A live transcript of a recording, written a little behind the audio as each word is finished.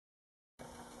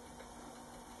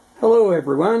Hello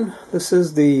everyone, this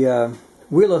is the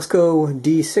Wilesco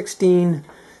D16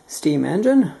 Steam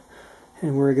engine,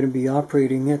 and we're going to be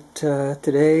operating it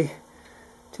today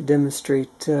to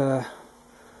demonstrate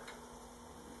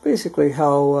basically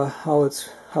how it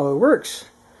works.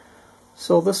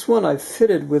 So this one I've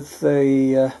fitted with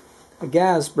a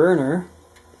gas burner.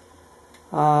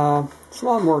 It's a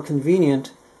lot more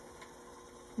convenient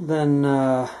than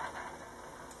the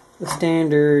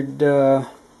standard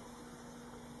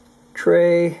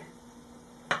tray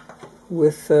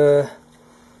with the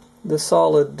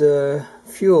solid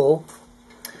fuel.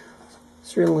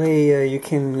 Certainly you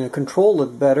can control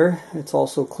it better. It's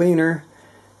also cleaner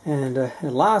and it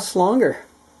lasts longer.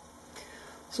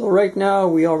 So right now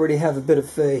we already have a bit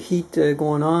of heat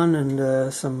going on, and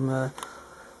there's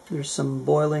some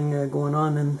boiling going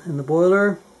on in the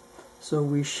boiler, so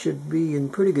we should be in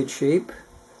pretty good shape.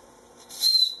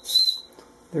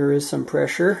 There is some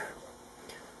pressure.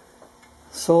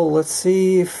 So let's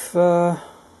see if how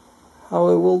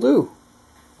it will do.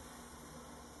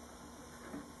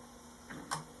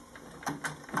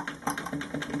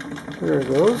 There it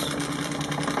goes.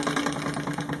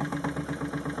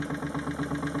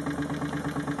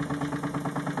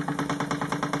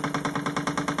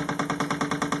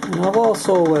 And I've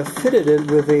also fitted it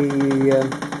with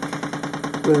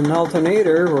an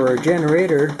alternator or a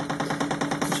generator,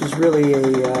 which is really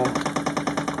an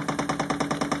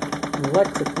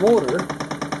electric motor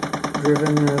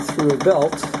driven through a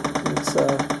belt. It's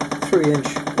a 3-inch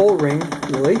O-ring,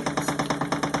 really.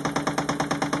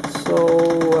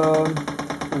 So,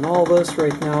 and all this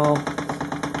right now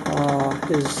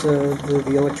is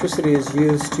the electricity is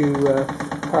used to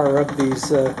power up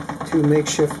these two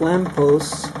makeshift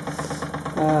lampposts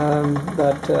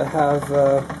that have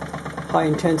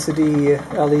high-intensity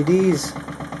LEDs.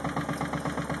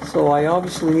 So I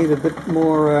obviously need a bit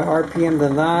more RPM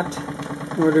than that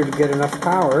in order to get enough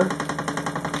power.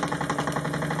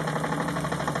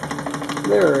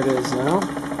 There it is now.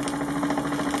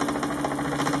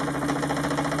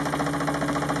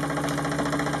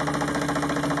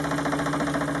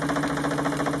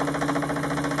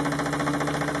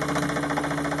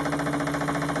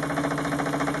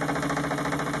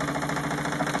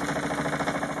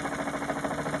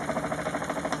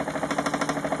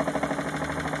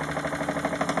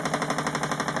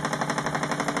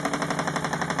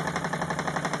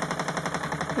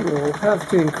 We'll have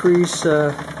to increase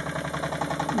the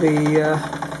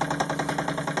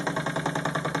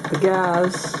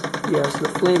gas. Yes, the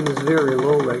flame is very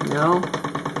low right now.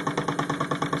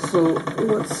 So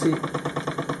let's see.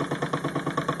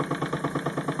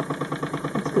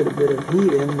 Let's get a bit of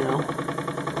heat in now.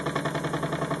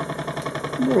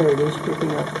 There it is,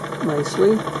 picking up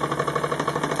nicely.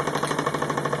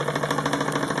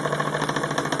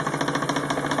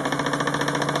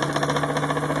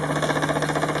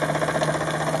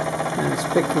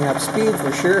 Picking up speed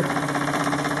for sure.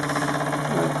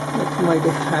 That might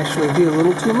actually be a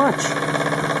little too much.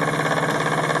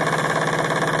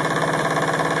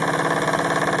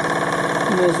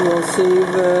 May as well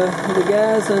save the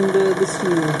gas and the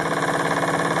steam.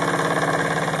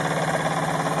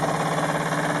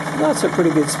 So that's a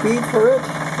pretty good speed for it.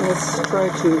 Let's try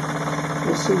to,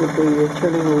 we'll see what the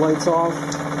turning the lights off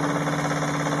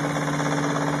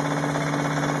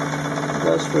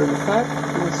does for an effect.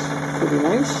 That's pretty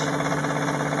nice.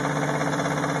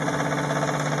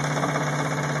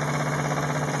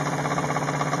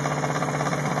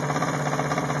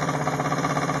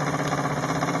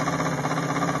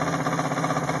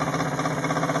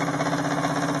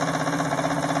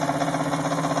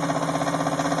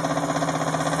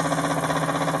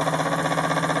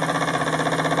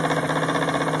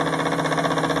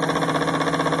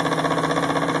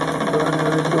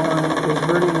 Burner is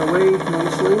burning away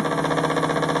nicely.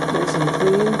 Nice and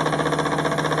clean.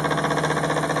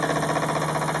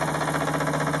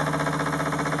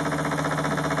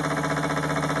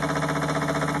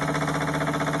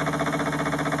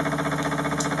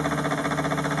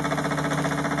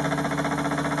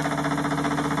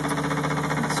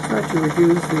 Let's try to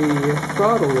reduce the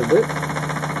throttle a bit.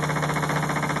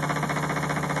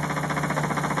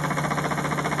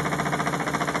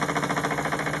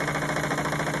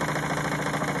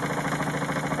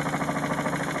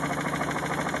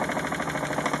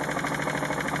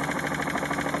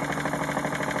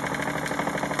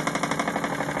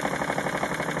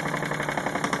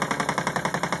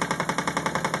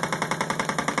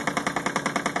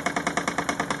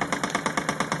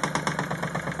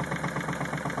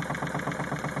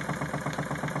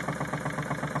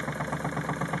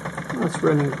 That's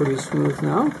running pretty smooth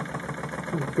now,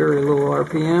 very low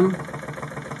RPM.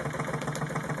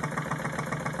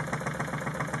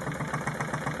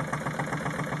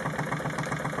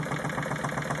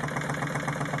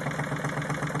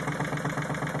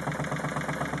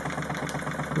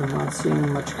 Not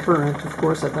seeing much current, of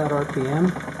course, at that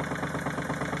RPM.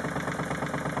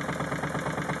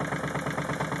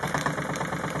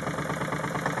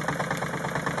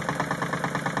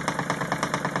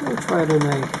 We'll try it in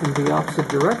the opposite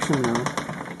direction now.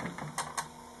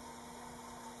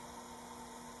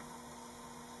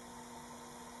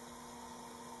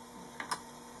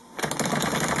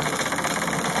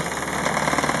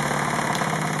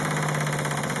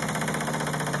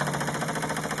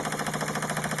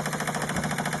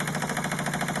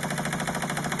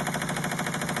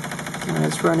 And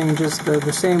it's running just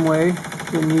the same way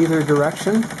in either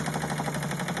direction.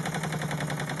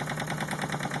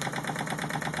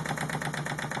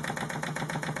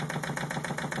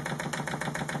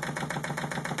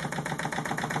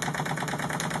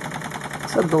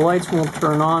 Except the lights won't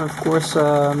turn on, of course,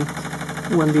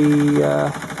 when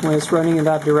it's running in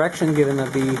that direction, given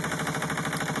that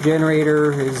the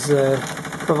generator is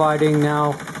providing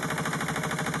now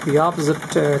the opposite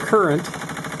current,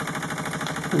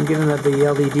 and given that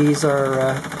the LEDs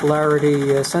are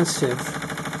polarity sensitive.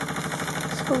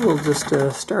 So we'll just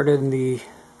start it in the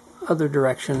other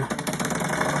direction.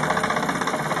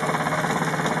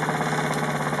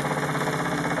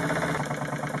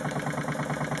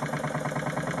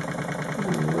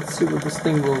 Let's see what this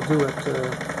thing will do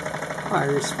at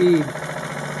higher speed.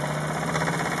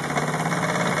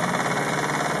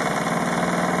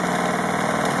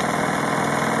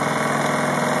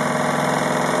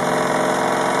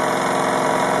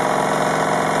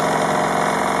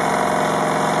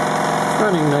 It's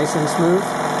running nice and smooth.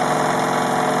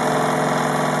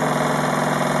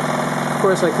 Of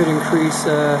course, I could increase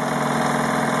the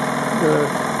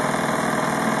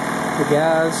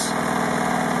gas.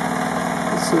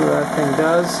 Let's see what that thing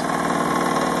does.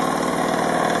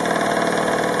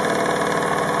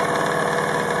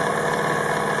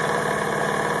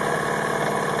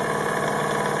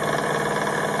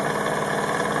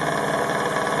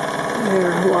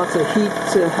 There's lots of heat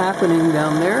happening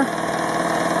down there.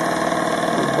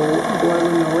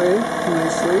 Boiling away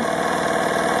nicely.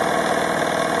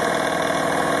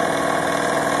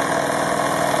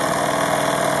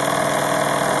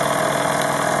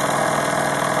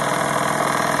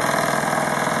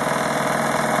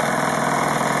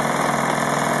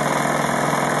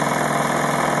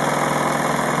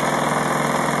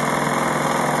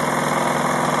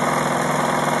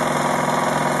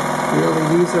 The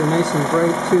LEDs are nice and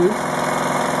bright too.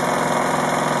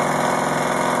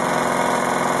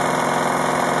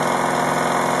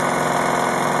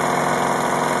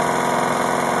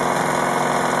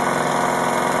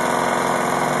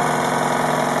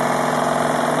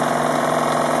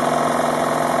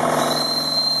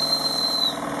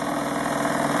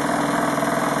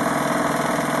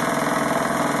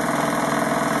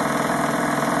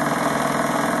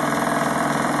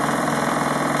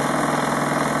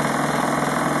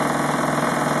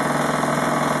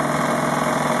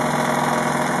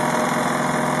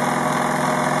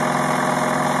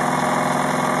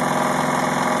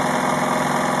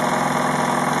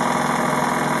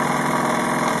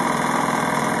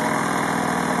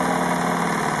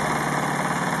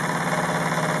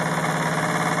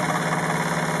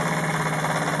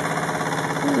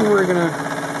 We're going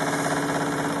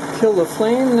to kill the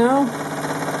flame now.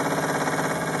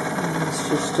 Let's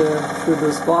just through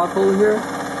this bottle here.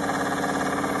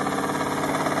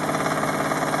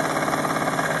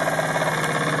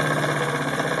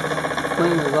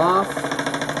 Flame is off.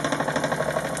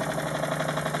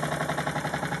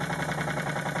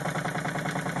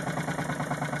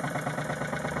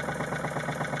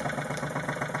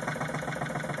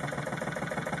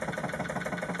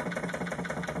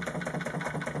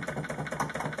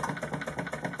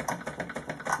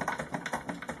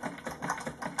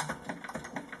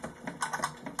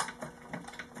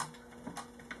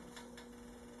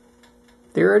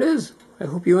 There it is. I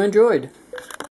hope you enjoyed.